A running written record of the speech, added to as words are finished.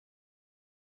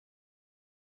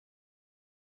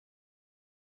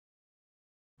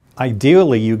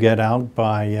Ideally, you get out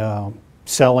by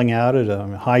selling out at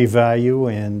a high value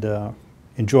and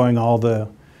enjoying all the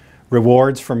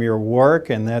rewards from your work,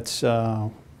 and that's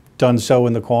done so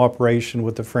in the cooperation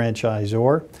with the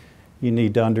franchisor. You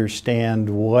need to understand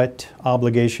what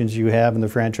obligations you have in the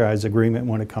franchise agreement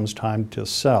when it comes time to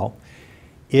sell.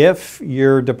 If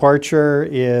your departure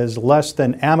is less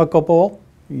than amicable,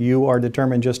 you are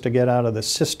determined just to get out of the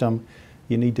system,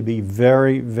 you need to be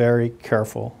very, very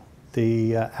careful.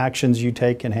 The actions you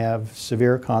take can have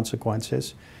severe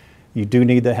consequences. You do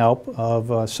need the help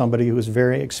of somebody who is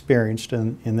very experienced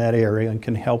in that area and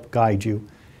can help guide you.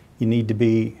 You need to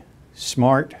be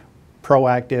smart,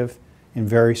 proactive, and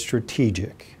very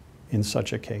strategic in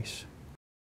such a case.